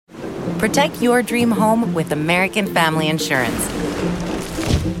Protect your dream home with American Family Insurance.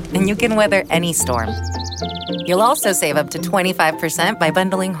 And you can weather any storm. You'll also save up to 25% by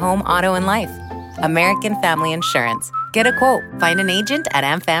bundling home, auto, and life. American Family Insurance. Get a quote. Find an agent at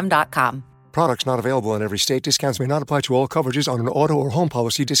amfam.com. Products not available in every state. Discounts may not apply to all coverages on an auto or home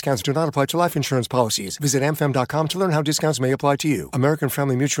policy. Discounts do not apply to life insurance policies. Visit amfam.com to learn how discounts may apply to you. American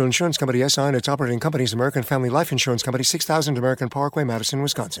Family Mutual Insurance Company, SI, and its operating companies, American Family Life Insurance Company, 6000 American Parkway, Madison,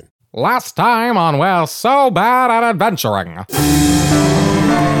 Wisconsin. Last time on We're So Bad at Adventuring.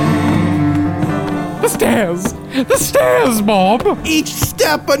 The stairs! The stairs, Bob! Each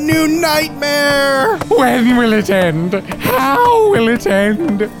step a new nightmare! When will it end? How will it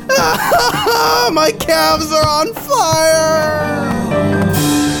end? My calves are on fire!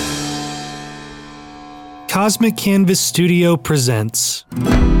 Cosmic Canvas Studio presents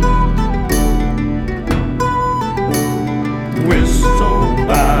We're so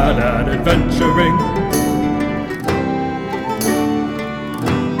bad at adventuring.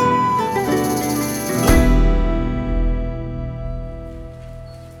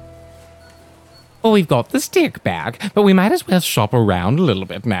 Well, we've got the stick back, but we might as well shop around a little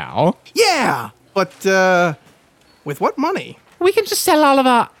bit now. Yeah, but, with what money? We can just sell all of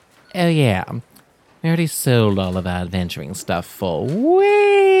our... Oh, yeah. We already sold all of our adventuring stuff for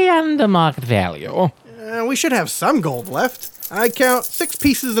way under market value. We should have some gold left. I count 6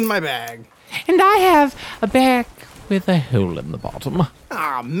 pieces in my bag. And I have a bag with a hole in the bottom.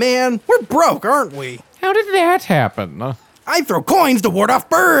 Aw, man, we're broke, aren't we? How did that happen? I throw coins to ward off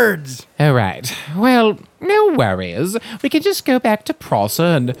birds! All right. Well, no worries. We can just go back to Prosser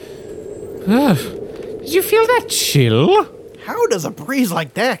and... Did you feel that chill? How does a breeze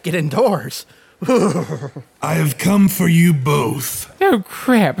like that get indoors? I have come for you both. Oh,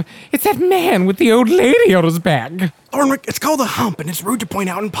 crap. It's that man with the old lady on his back. Thornwick, it's called a hump, and it's rude to point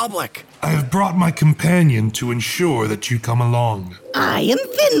out in public. I have brought my companion to ensure that you come along. I am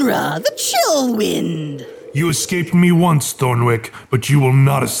Finra, the Chill Wind. You escaped me once, Thornwick, but you will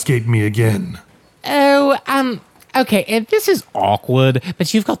not escape me again. Oh, okay, this is awkward,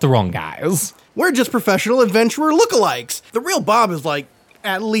 but you've got the wrong guys. We're just professional adventurer lookalikes. The real Bob is like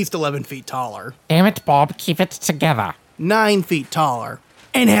at least 11 feet taller. Damn it, Bob, keep it together. 9 feet taller.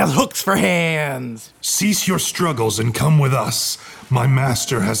 And has hooks for hands. Cease your struggles and come with us. My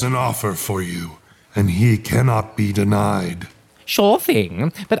master has an offer for you, and he cannot be denied. Sure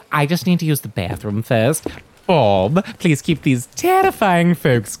thing, but I just need to use the bathroom first. Bob, please keep these terrifying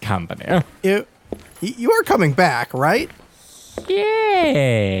folks company. You are coming back, right?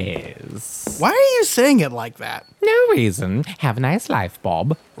 Yes. Why are you saying it like that? No reason. Have a nice life,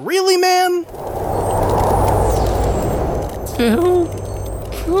 Bob. Really, man? So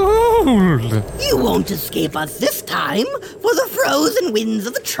cold. You won't escape us this time, for the frozen winds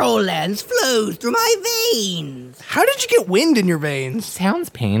of the Trolllands flows through my veins. How did you get wind in your veins? Sounds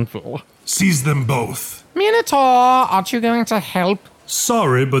painful. Seize them both. Minotaur, aren't you going to help?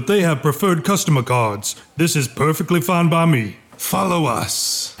 Sorry, but they have preferred customer cards. This is perfectly fine by me. Follow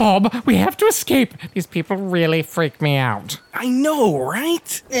us. Bob, we have to escape. These people really freak me out. I know,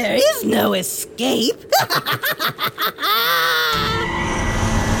 right? There is no escape.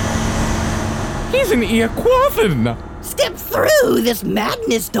 He's an Earquaffin. Step through this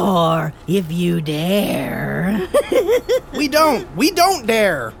madness door, if you dare. We don't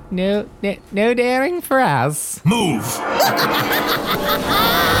dare. No daring for us. Move.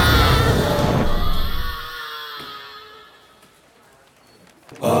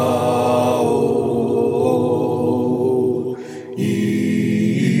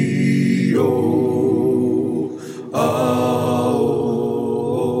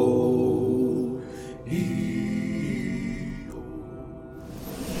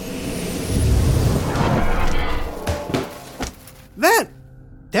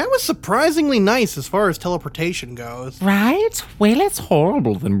 That was surprisingly nice as far as teleportation goes. Right? Way less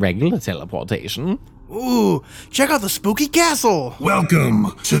horrible than regular teleportation. Ooh, check out the spooky castle.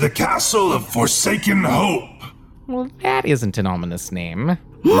 Welcome to the Castle of Forsaken Hope. Well, that isn't an ominous name.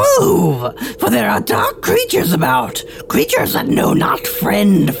 Move, for there are dark creatures about. Creatures that know not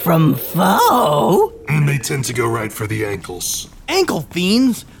friend from foe. And they tend to go right for the ankles. Ankle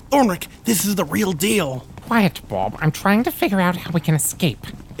fiends? Thornwick, this is the real deal. Quiet, Bob. I'm trying to figure out how we can escape.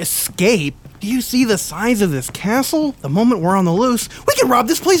 Escape? Do you see the size of this castle? The moment we're on the loose, we can rob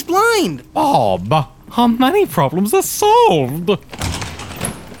this place blind. Bob, our money problems are solved.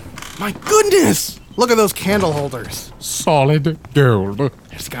 My goodness! Look at those candle holders. Solid gold.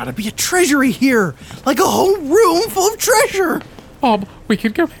 There's gotta be a treasury here, like a whole room full of treasure. Bob, we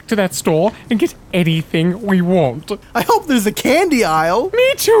could go back to that store and get anything we want. I hope there's a candy aisle.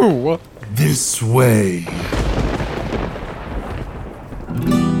 Me too. This way.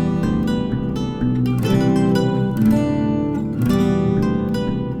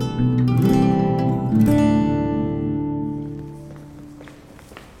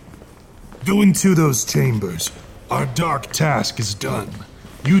 Go into those chambers. Our dark task is done.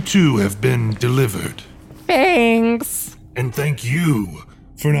 You two have been delivered. Thanks. And thank you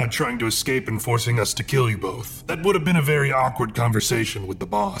for not trying to escape and forcing us to kill you both. That would have been a very awkward conversation with the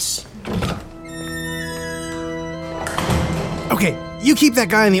boss. Okay, you keep that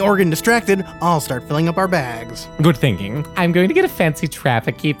guy in the organ distracted. I'll start filling up our bags. Good thinking. I'm going to get a fancy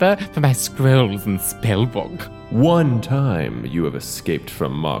traffic keeper for my scrolls and spellbook. One time you have escaped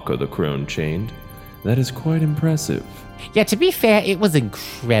from Marco the Crone Chained. That is quite impressive. Yeah, to be fair, it was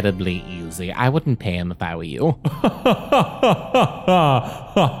incredibly easy. I wouldn't pay him if I were you.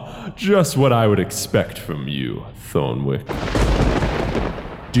 Just what I would expect from you, Thornwick.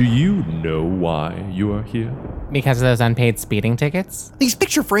 Do you know why you are here? Because of those unpaid speeding tickets? These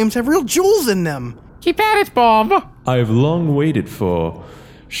picture frames have real jewels in them. Keep at it, Bob. I have long waited for,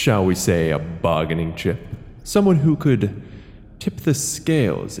 shall we say, a bargaining chip. Someone who could tip the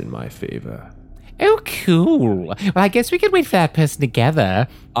scales in my favor. Oh, cool. Well, I guess we could wait for that person together.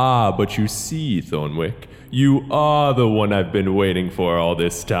 Ah, but you see, Thornwick, you are the one I've been waiting for all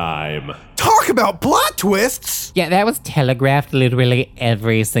this time. Talk about plot twists! Yeah, that was telegraphed literally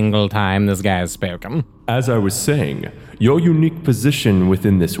every single time this guy has spoken. As I was saying, your unique position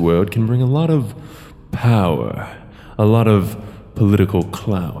within this world can bring a lot of power, a lot of political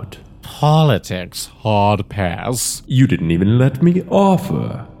clout. Politics, hard pass. You didn't even let me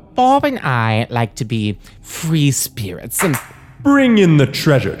offer. Bob and I like to be free spirits and... Bring in the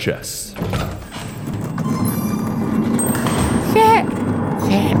treasure chest. That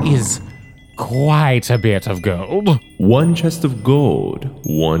is quite a bit of gold. 1 chest of gold,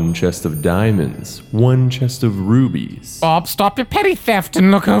 1 chest of diamonds, 1 chest of rubies. Bob, stop your petty theft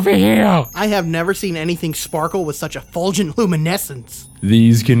and look over here. I have never seen anything sparkle with such effulgent luminescence.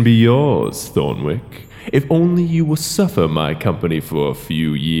 These can be yours, Thornwick, if only you will suffer my company for a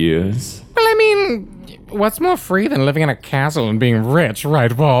few years. Well, I mean, what's more free than living in a castle and being rich,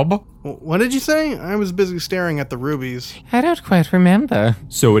 right, Bob? What did you say? I was busy staring at the rubies. I don't quite remember.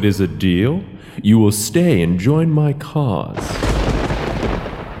 So it is a deal? You will stay and join my cause.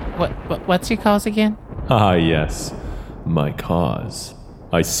 What's your cause again? Ah, yes, my cause.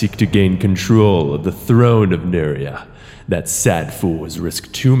 I seek to gain control of the throne of Neria. That sad fool has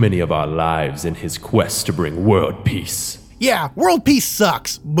risked too many of our lives in his quest to bring world peace. Yeah, world peace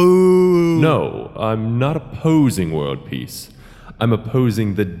sucks. Boo. No, I'm not opposing world peace. I'm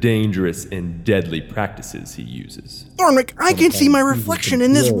opposing the dangerous and deadly practices he uses. Thornwick, I can see my reflection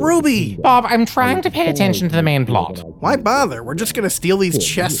in this ruby. Bob, I'm trying to pay attention to the main plot. Why bother? We're just gonna steal these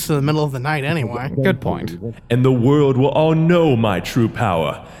chests in the middle of the night anyway. Good point. And the world will all know my true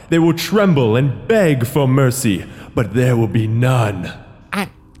power. They will tremble and beg for mercy, but there will be none.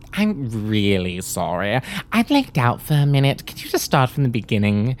 I'm really sorry. I blanked out for a minute. Could you just start from the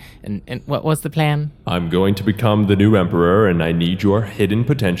beginning? And what was the plan? I'm going to become the new emperor, and I need your hidden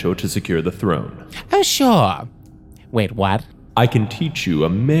potential to secure the throne. Oh, sure. Wait, what? I can teach you a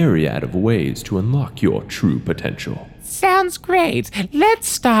myriad of ways to unlock your true potential. Sounds great. Let's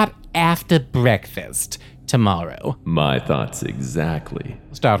start after breakfast tomorrow. My thoughts exactly.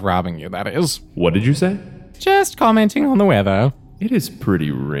 Start robbing you, that is. What did you say? Just commenting on the weather. It is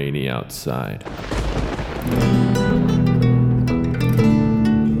pretty rainy outside.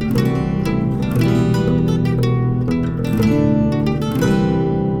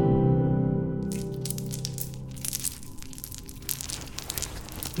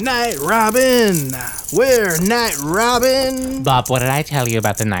 Night Robin! We're Night Robin! Bob, what did I tell you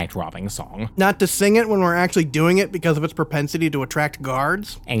about the night robbing song? Not to sing it when we're actually doing it because of its propensity to attract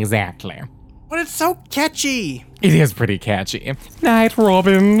guards? Exactly. But it's so catchy! It is pretty catchy. Night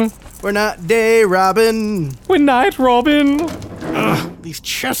Robin. We're not Day Robin! We're Night Robin. Ugh, these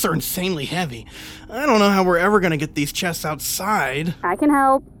chests are insanely heavy. I don't know how we're ever gonna get these chests outside. I can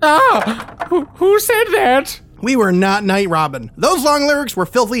help. Ah! Who said that? We were not Night Robin. Those long lyrics were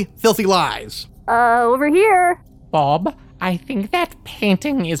filthy, filthy lies. Over here. Bob, I think that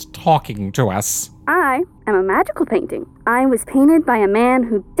painting is talking to us. I am a magical painting. I was painted by a man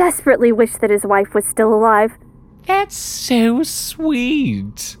who desperately wished that his wife was still alive. That's so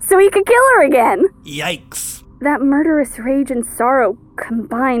sweet. So he could kill her again. Yikes. That murderous rage and sorrow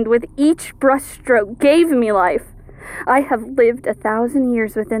combined with each brushstroke gave me life. I have lived 1,000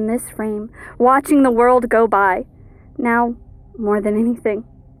 years within this frame, watching the world go by. Now, more than anything.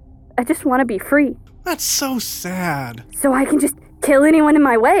 I just want to be free. That's so sad. So I can just kill anyone in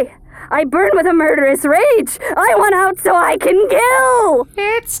my way. I burn with a murderous rage. I want out so I can kill.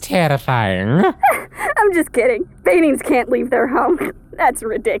 It's terrifying. I'm just kidding. Paintings can't leave their home. That's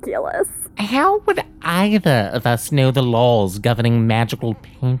ridiculous. How would either of us know the laws governing magical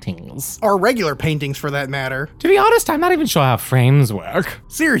paintings? Or regular paintings, for that matter. To be honest, I'm not even sure how frames work.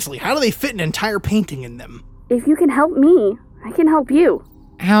 Seriously, how do they fit an entire painting in them? If you can help me, I can help you.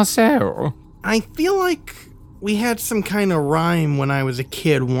 How so? I feel like we had some kind of rhyme when I was a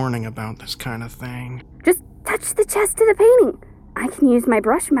kid warning about this kind of thing. Just touch the chest of the painting. I can use my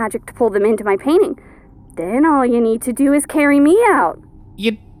brush magic to pull them into my painting. Then all you need to do is carry me out.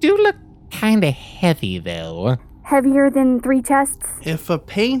 You do look kinda heavy, though. Heavier than 3 chests? If a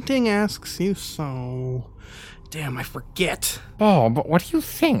painting asks you so... Damn, I forget. Bob, what do you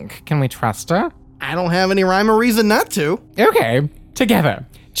think? Can we trust her? I don't have any rhyme or reason not to. Okay, together.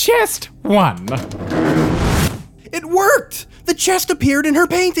 Chest 1. It worked! The chest appeared in her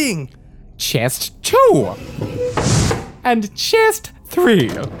painting! Chest 2. And chest 3.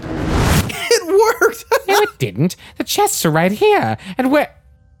 It worked! No, it didn't. The chests are right here. And we're...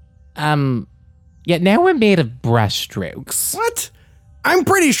 Yeah, now we're made of brush strokes. What? I'm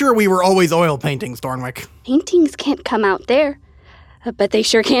pretty sure we were always oil paintings, Thornwick. Paintings can't come out there. But they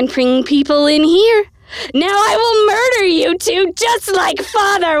sure can bring people in here. Now I will murder you two just like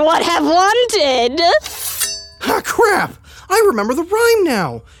Father would have wanted. Ah, crap! I remember the rhyme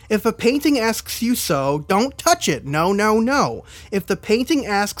now. If a painting asks you so, don't touch it. No, no, no. If the painting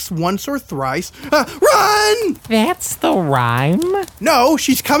asks once or thrice, run! That's the rhyme? No,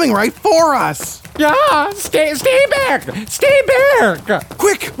 she's coming right for us. Yeah, stay back! Stay back!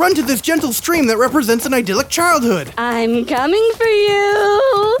 Quick, run to this gentle stream that represents an idyllic childhood. I'm coming for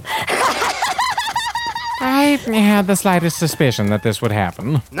you. I had the slightest suspicion that this would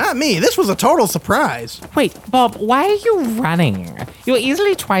happen. Not me. This was a total surprise. Wait, Bob, why are you running? You're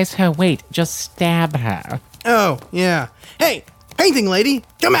easily twice her weight. Just stab her. Oh, yeah. Hey, painting lady,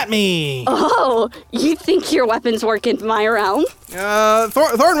 come at me. Oh, you think your weapons work in my realm?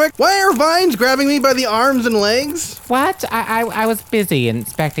 Thornwick, why are vines grabbing me by the arms and legs? What? I was busy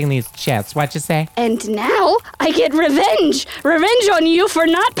inspecting these chests. What'd you say? And now I get revenge. Revenge on you for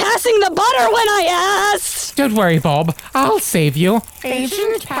not passing the butter when I asked. Don't worry, Bob. I'll save you.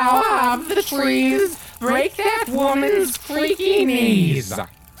 Ancient power of the trees, break that woman's freaky knees.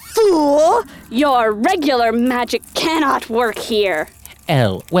 Fool! Your regular magic cannot work here.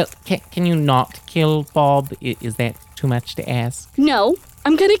 Oh, well, can you not kill Bob? Is that too much to ask? No,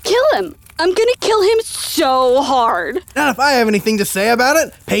 I'm gonna kill him. I'm gonna kill him so hard. Not if I have anything to say about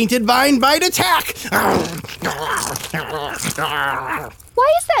it. Painted vine bite attack!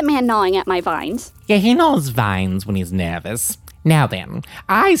 Why is that man gnawing at my vines? Yeah, he gnaws vines when he's nervous. Now then,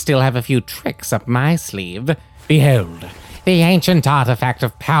 I still have a few tricks up my sleeve. Behold, the ancient artifact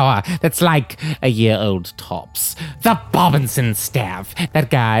of power that's like a year old tops. The Bobinson Staff.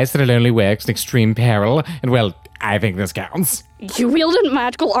 That guy said it only works in extreme peril, and well, I think this counts. You wield a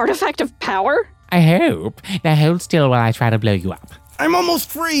magical artifact of power? I hope. Now hold still while I try to blow you up. I'm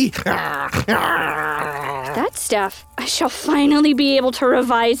almost free! That staff, I shall finally be able to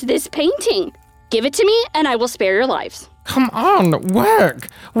revise this painting. Give it to me, and I will spare your lives. Come on, work!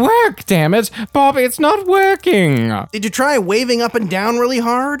 Work, damn it! Bob, it's not working! Did you try waving up and down really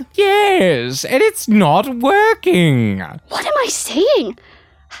hard? Yes, and it's not working! What am I saying?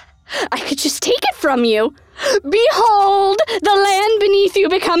 I could just take it from you. Behold, the land beneath you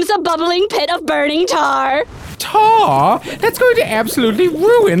becomes a bubbling pit of burning tar. Tar? That's going to absolutely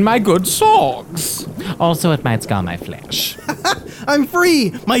ruin my good socks. Also, it might scar my flesh. I'm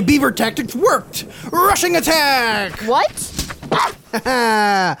free! My beaver tactics worked! Rushing attack! What?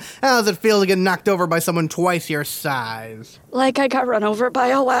 How does it feel to get knocked over by someone twice your size? Like I got run over by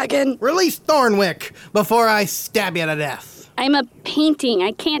a wagon. Release Thornwick before I stab you to death. I'm a painting.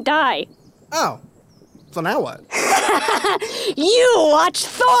 I can't die. Oh. So now what? You watch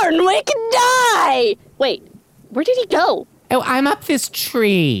Thornwick die! Wait, where did he go? Oh, I'm up this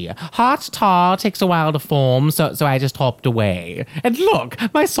tree. Hot tar takes a while to form, so I just hopped away. And look,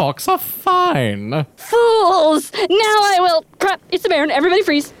 my socks are fine. Fools! Now I will... Crap, it's the Baron. Everybody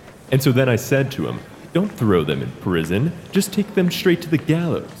freeze. And so then I said to him, don't throw them in prison, just take them straight to the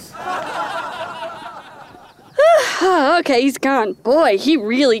gallows. Okay, he's gone. Boy, he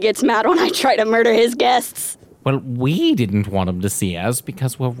really gets mad when I try to murder his guests. Well, we didn't want him to see us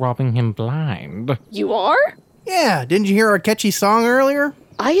because we're robbing him blind. You are? Yeah, didn't you hear our catchy song earlier?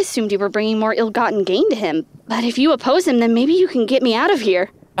 I assumed you were bringing more ill-gotten gain to him. But if you oppose him, then maybe you can get me out of here.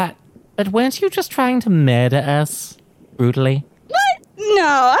 But weren't you just trying to murder us? Brutally? No,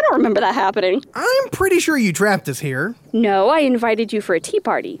 I don't remember that happening. I'm pretty sure you trapped us here. No, I invited you for a tea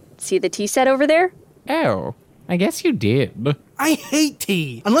party. See the tea set over there? Oh, I guess you did. I hate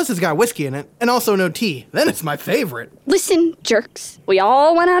tea, unless it's got whiskey in it, and also no tea. Then it's my favorite. Listen, jerks. We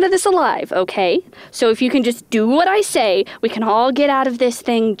all went out of this alive, okay? So if you can just do what I say, we can all get out of this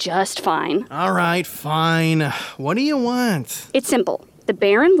thing just fine. All right, fine. What do you want? It's simple. The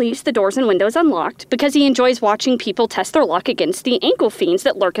Baron leaves the doors and windows unlocked because he enjoys watching people test their luck against the ankle fiends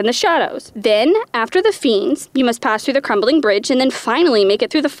that lurk in the shadows. Then, after the fiends, you must pass through the crumbling bridge and then finally make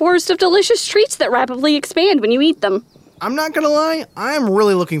it through the forest of delicious treats that rapidly expand when you eat them. I'm not gonna lie, I'm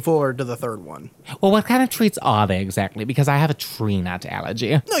really looking forward to the third one. Well, what kind of treats are they exactly? Because I have a tree nut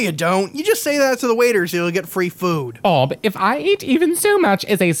allergy. No, you don't. You just say that to the waiters so you'll get free food. Bob, if I ate even so much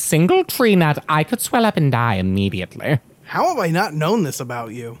as a single tree nut, I could swell up and die immediately. How have I not known this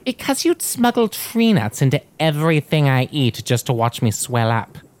about you? Because you'd smuggle tree nuts into everything I eat just to watch me swell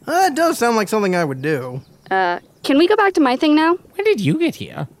up. That does sound like something I would do. Can we go back to my thing now? When did you get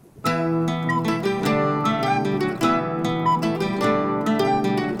here?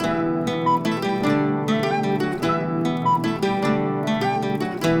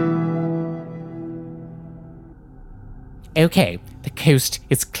 Okay, the coast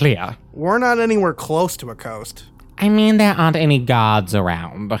is clear. We're not anywhere close to a coast. I mean, there aren't any guards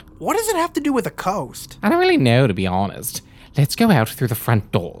around. What does it have to do with a coast? I don't really know, to be honest. Let's go out through the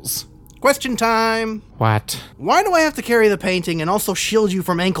front doors. Question time. What? Why do I have to carry the painting and also shield you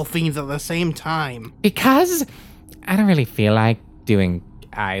from ankle fiends at the same time? Because I don't really feel like doing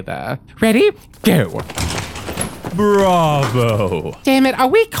either. Ready? Go. Bravo! Damn it, are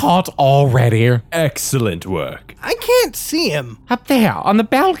we caught already? Excellent work. I can't see him. Up there, on the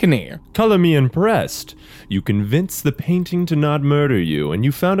balcony. Color me impressed. You convinced the painting to not murder you, and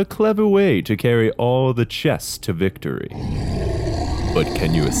you found a clever way to carry all the chests to victory. But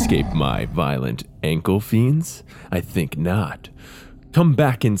can you escape my violent ankle fiends? I think not. Come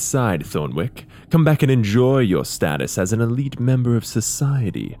back inside, Thornwick. Come back and enjoy your status as an elite member of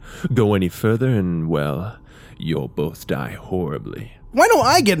society. Go any further and, well, you'll both die horribly. Why don't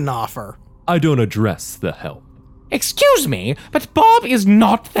I get an offer? I don't address the help. Excuse me, but Bob is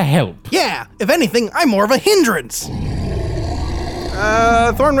not the help. Yeah, if anything, I'm more of a hindrance.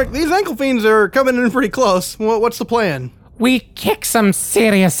 Thornwick, these ankle fiends are coming in pretty close. What's the plan? We kick some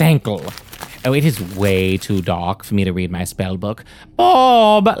serious ankle. Oh, it is way too dark for me to read my spell book.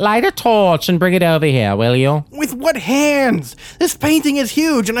 Bob, light a torch and bring it over here, will you? With what hands? This painting is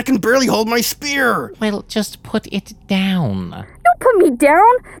huge and I can barely hold my spear. Well, just put it down. Don't put me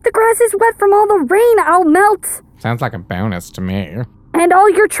down. The grass is wet from all the rain. I'll melt. Sounds like a bonus to me. And all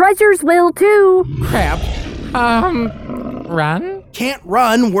your treasures will, too. Crap. Run? Can't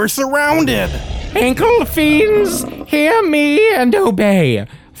run, we're surrounded. Ankle fiends, hear me and obey,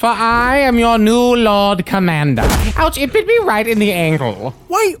 for I am your new Lord Commander. Ouch, it bit me right in the ankle.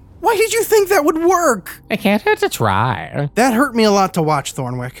 Why did you think that would work? It can't hurt to try. That hurt me a lot to watch,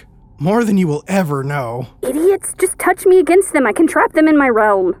 Thornwick. More than you will ever know. Idiots, just touch me against them. I can trap them in my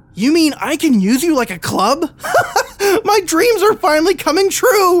realm. You mean I can use you like a club? My dreams are finally coming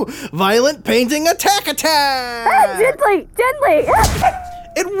true! Violent painting attack! Gently!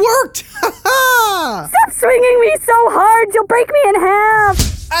 It worked! Stop swinging me so hard! You'll break me in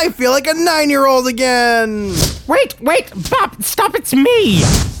half! I feel like a 9-year-old again! Wait, Bob, stop, it's me!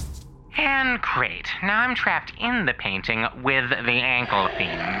 And great, now I'm trapped in the painting with the ankle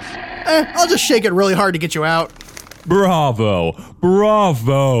fiends. I'll just shake it really hard to get you out. Bravo!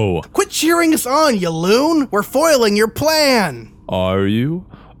 Quit cheering us on, you loon! We're foiling your plan! Are you?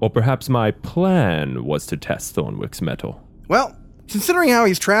 Or perhaps my plan was to test Thornwick's mettle. Well, considering how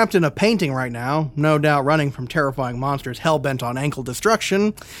he's trapped in a painting right now, no doubt running from terrifying monsters hell-bent on ankle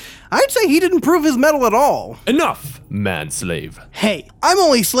destruction, I'd say he didn't prove his mettle at all. Enough, manslave. Hey, I'm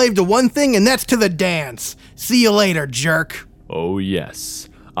only slave to one thing, and that's to the dance. See you later, jerk. Oh yes,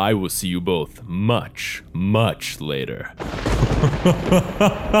 I will see you both much, much later.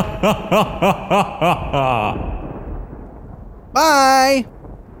 Bye!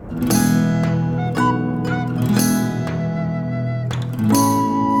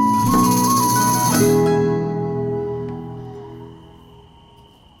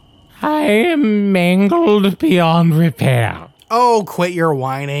 I am mangled beyond repair. Oh, quit your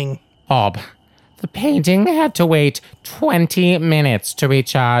whining. Bob, the painting had to wait 20 minutes to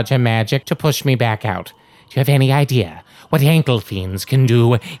recharge her magic to push me back out. Do you have any idea what ankle fiends can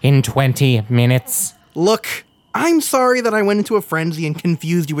do in 20 minutes? Look, I'm sorry that I went into a frenzy and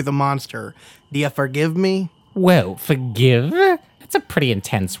confused you with a monster. Do you forgive me? Well, forgive? That's a pretty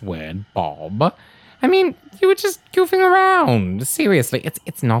intense word, Bob. I mean, you were just goofing around. Seriously,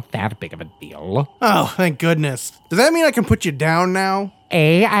 it's not that big of a deal. Oh, thank goodness. Does that mean I can put you down now?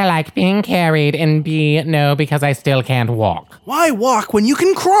 A, I like being carried, and B, no, because I still can't walk. Why walk when you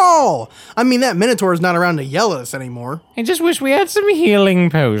can crawl? I mean, that Minotaur is not around to yell at us anymore. I just wish we had some healing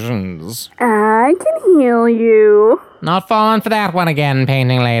potions. I can heal you. Not falling for that one again,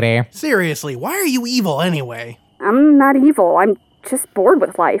 painting lady. Seriously, why are you evil anyway? I'm not evil. I'm just bored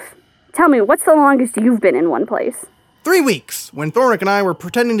with life. Tell me, what's the longest you've been in one place? 3 weeks, when Thornick and I were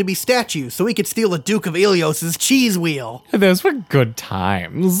pretending to be statues so we could steal the Duke of Ilios's cheese wheel. Those were good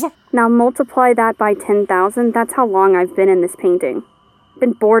times. Now multiply that by 10,000. That's how long I've been in this painting.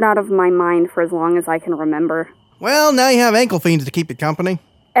 Been bored out of my mind for as long as I can remember. Well, now you have ankle fiends to keep you company.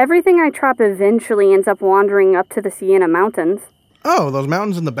 Everything I trap eventually ends up wandering up to the Sienna Mountains. Oh, those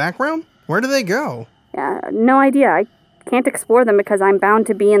mountains in the background? Where do they go? No idea. I can't explore them because I'm bound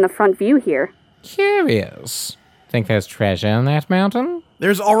to be in the front view here. Curious. Think there's treasure in that mountain?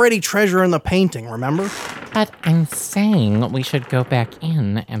 There's already treasure in the painting, remember? But I'm saying we should go back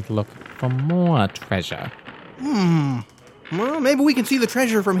in and look for more treasure. Well, maybe we can see the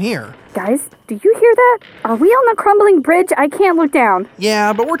treasure from here. Guys, do you hear that? Are we on the crumbling bridge? I can't look down.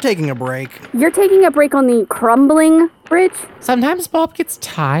 Yeah, but we're taking a break. You're taking a break on the crumbling bridge? Sometimes Bob gets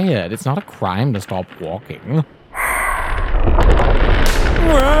tired. It's not a crime to stop walking.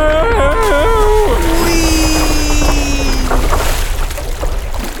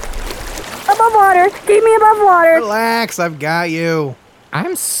 Above water! Keep me above water! Relax, I've got you.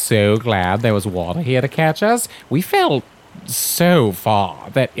 I'm so glad there was water here to catch us. We fell so far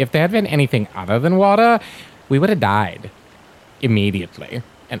that if there had been anything other than water, we would have died immediately.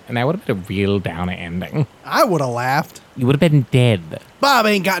 And that would have been a real downer ending. I would have laughed. You would have been dead. Bob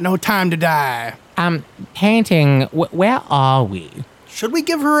ain't got no time to die. Painting, where are we? Should we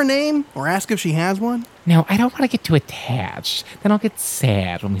give her a name or ask if she has one? No, I don't want to get too attached. Then I'll get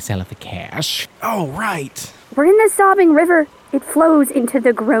sad when we sell it for cash. Oh, right. We're in the sobbing river. It flows into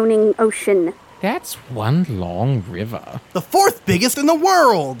the groaning ocean. That's one long river. The 4th biggest in the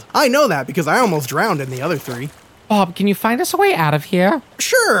world. I know that because I almost drowned in the other 3. Bob, can you find us a way out of here?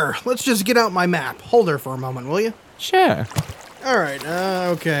 Sure. Let's just get out my map. Hold her for a moment, will you? Sure. All right.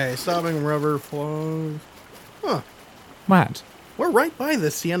 Okay. Sobbing river flows. Huh. What? We're right by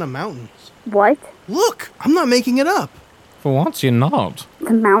the Sienna Mountains. What? Look, I'm not making it up. For once, you're not.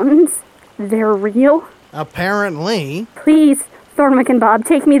 The mountains? They're real? Apparently. Please, Thornick and Bob,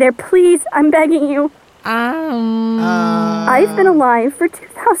 take me there, please. I'm begging you. I've been alive for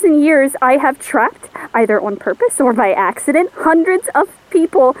 2,000 years. I have trapped, either on purpose or by accident, hundreds of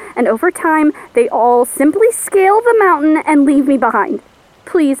people, and over time, they all simply scale the mountain and leave me behind.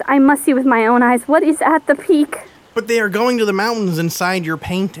 Please, I must see with my own eyes what is at the peak. But they are going to the mountains inside your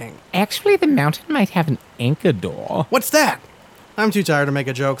painting. Actually, the mountain might have an anchor door. What's that? I'm too tired to make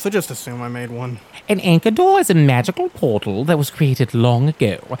a joke, so just assume I made one. An anchor door is a magical portal that was created long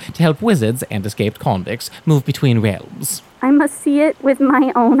ago to help wizards and escaped convicts move between realms. I must see it with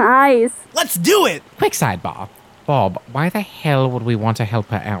my own eyes. Let's do it! Quick sidebar. Bob, why the hell would we want to help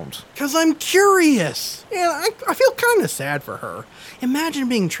her out? Because I'm curious. Yeah, I feel kind of sad for her. Imagine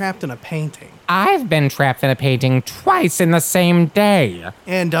being trapped in a painting. I've been trapped in a painting twice in the same day.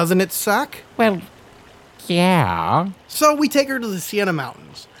 And doesn't it suck? Well, yeah. So we take her to the Sienna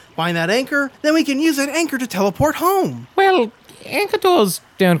Mountains. Find that anchor, then we can use that anchor to teleport home. Well, anchor doors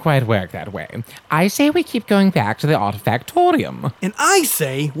don't quite work that way. I say we keep going back to the Artifactorium. And I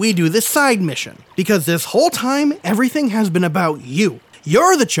say we do this side mission. Because this whole time, everything has been about you.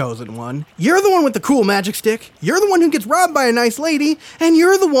 You're the chosen one. You're the one with the cool magic stick. You're the one who gets robbed by a nice lady. And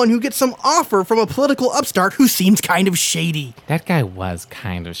you're the one who gets some offer from a political upstart who seems kind of shady. That guy was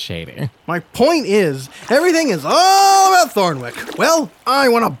kind of shady. My point is, everything is all about Thornwick. Well, I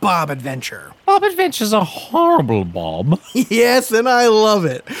want a Bob adventure. Bob Adventure's a horrible Bob. Yes, and I love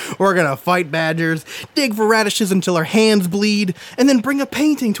it. We're gonna fight badgers, dig for radishes until our hands bleed, and then bring a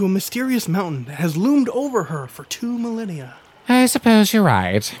painting to a mysterious mountain that has loomed over her for 2 millennia. I suppose you're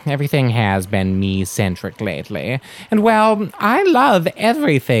right. Everything has been me-centric lately. And well, I love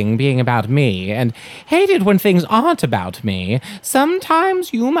everything being about me, and hate it when things aren't about me.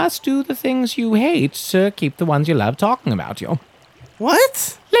 Sometimes you must do the things you hate to keep the ones you love talking about you.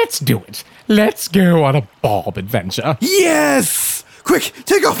 What? Let's do it. Let's go on a Bob adventure. Yes! Quick,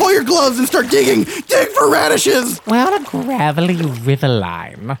 take off all your gloves and start digging! Dig for radishes! We're on a gravelly river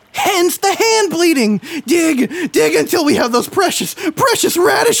line. Hence the hand bleeding! Dig until we have those precious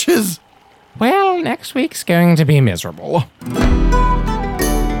radishes! Well, next week's going to be miserable.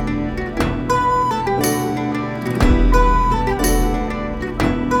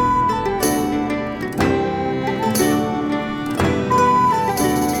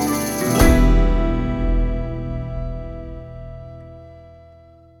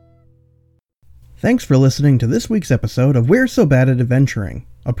 Thanks for listening to this week's episode of We're So Bad at Adventuring,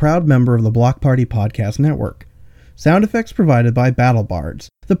 a proud member of the Block Party Podcast Network. Sound effects provided by BattleBards,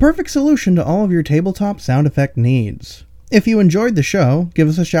 the perfect solution to all of your tabletop sound effect needs. If you enjoyed the show, give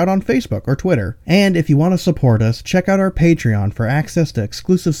us a shout on Facebook or Twitter. And if you want to support us, check out our Patreon for access to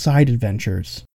exclusive side adventures.